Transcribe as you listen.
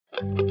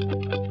Hello,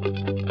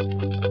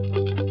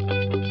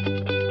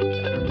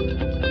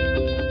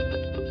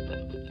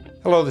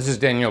 this is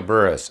Daniel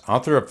Burrus,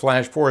 author of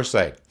Flash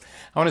Foresight.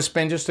 I want to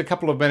spend just a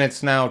couple of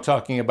minutes now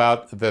talking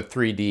about the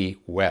 3D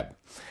web.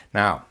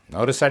 Now,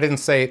 notice I didn't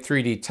say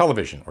 3D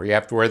television, where you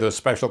have to wear those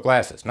special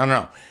glasses.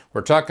 No.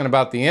 We're talking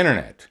about the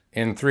internet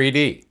in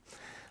 3D.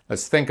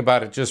 Let's think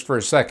about it just for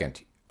a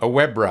second. A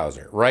web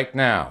browser, right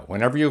now,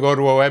 whenever you go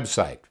to a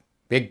website,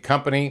 big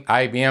company,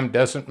 IBM,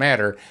 doesn't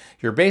matter,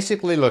 you're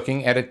basically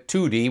looking at a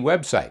 2D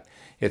website.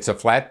 It's a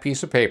flat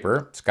piece of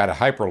paper, it's got a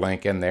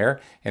hyperlink in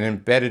there, an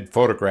embedded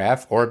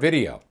photograph or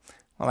video.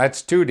 Well,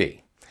 that's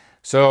 2D.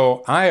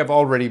 So I have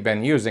already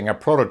been using a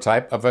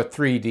prototype of a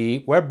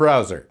 3D web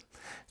browser.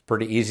 It's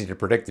pretty easy to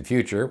predict the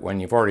future when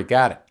you've already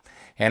got it.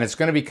 And it's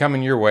going to be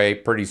coming your way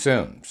pretty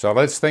soon. So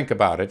let's think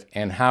about it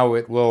and how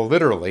it will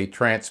literally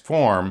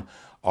transform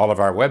all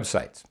of our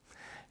websites.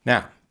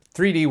 Now,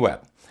 3D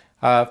web.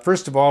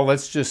 First of all,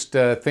 let's just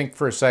think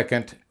for a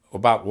second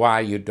about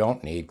why you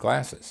don't need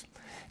glasses.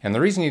 And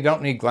the reason you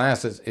don't need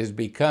glasses is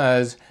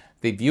because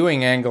the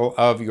viewing angle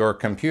of your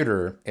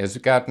computer has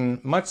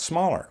gotten much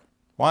smaller.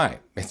 Why?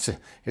 It's a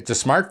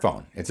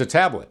smartphone. It's a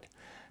tablet.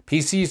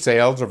 PC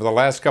sales over the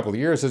last couple of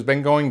years has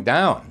been going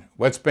down.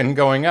 What's been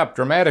going up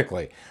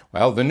dramatically?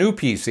 Well, the new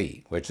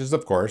PC, which is,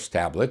 of course,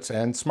 tablets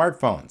and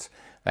smartphones.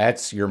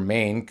 That's your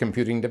main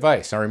computing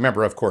device. Now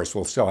remember, of course,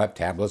 we'll still have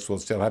tablets, we'll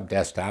still have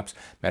desktops.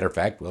 Matter of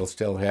fact, we'll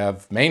still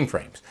have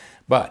mainframes.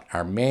 But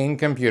our main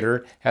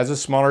computer has a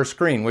smaller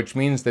screen, which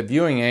means the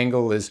viewing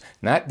angle is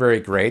not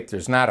very great.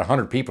 There's not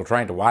 100 people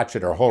trying to watch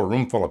it or a whole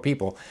room full of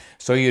people,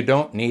 so you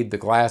don't need the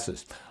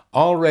glasses.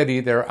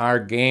 Already there are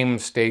game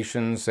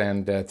stations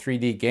and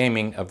 3D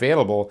gaming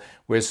available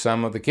with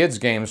some of the kids'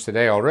 games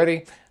today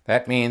already.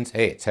 That means,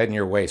 hey, it's heading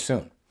your way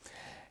soon.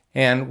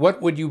 And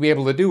what would you be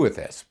able to do with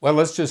this? Well,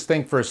 let's just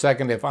think for a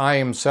second. If I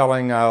am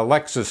selling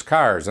Lexus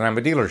cars and I'm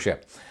a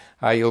dealership,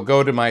 you'll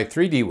go to my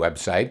 3D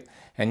website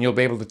and you'll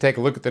be able to take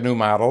a look at the new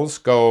models,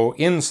 go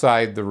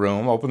inside the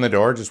room, open the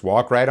door, just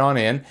walk right on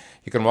in.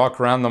 You can walk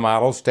around the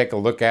models, take a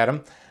look at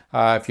them.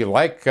 If you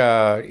like,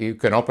 you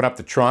can open up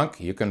the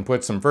trunk. You can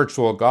put some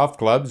virtual golf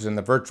clubs in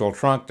the virtual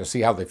trunk to see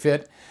how they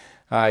fit.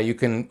 You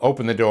can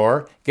open the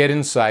door, get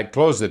inside,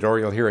 close the door.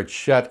 You'll hear it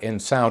shut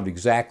and sound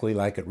exactly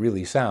like it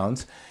really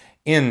sounds.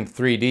 In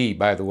 3D,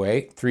 by the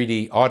way,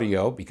 3D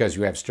audio, because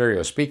you have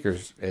stereo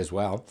speakers as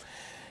well.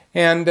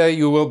 And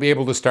you will be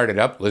able to start it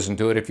up, listen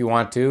to it if you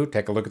want to,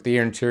 take a look at the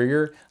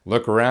interior,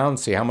 look around,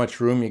 see how much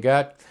room you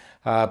got,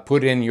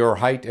 put in your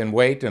height and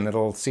weight, and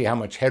it'll see how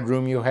much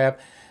headroom you have.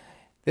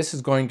 This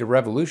is going to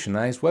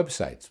revolutionize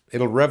websites.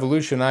 It'll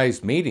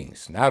revolutionize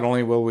meetings. Not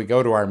only will we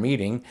go to our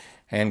meeting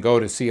and go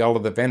to see all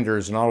of the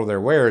vendors and all of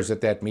their wares at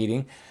that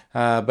meeting,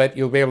 but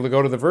you'll be able to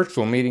go to the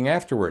virtual meeting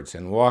afterwards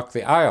and walk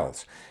the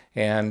aisles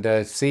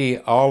and see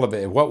all of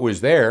it, what was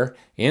there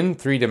in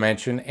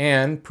 3D,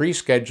 and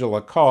pre-schedule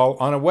a call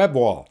on a web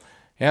wall.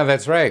 Yeah,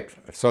 that's right,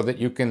 so that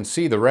you can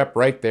see the rep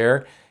right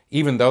there,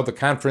 even though the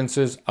conference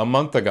is a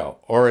month ago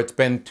or it's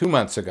been 2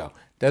 months ago.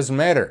 Doesn't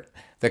matter.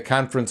 The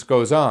conference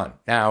goes on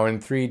now in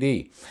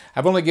 3D.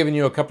 I've only given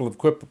you a couple of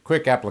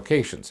quick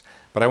applications,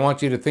 but I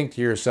want you to think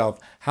to yourself,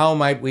 how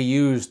might we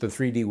use the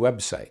 3D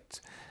website,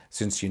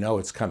 since you know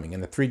it's coming,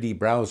 in the 3D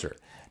browser,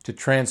 to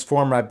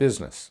transform our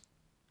business?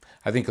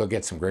 I think you'll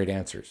get some great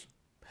answers.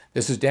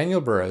 This is Daniel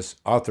Burrus,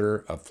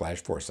 author of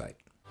Flash Foresight.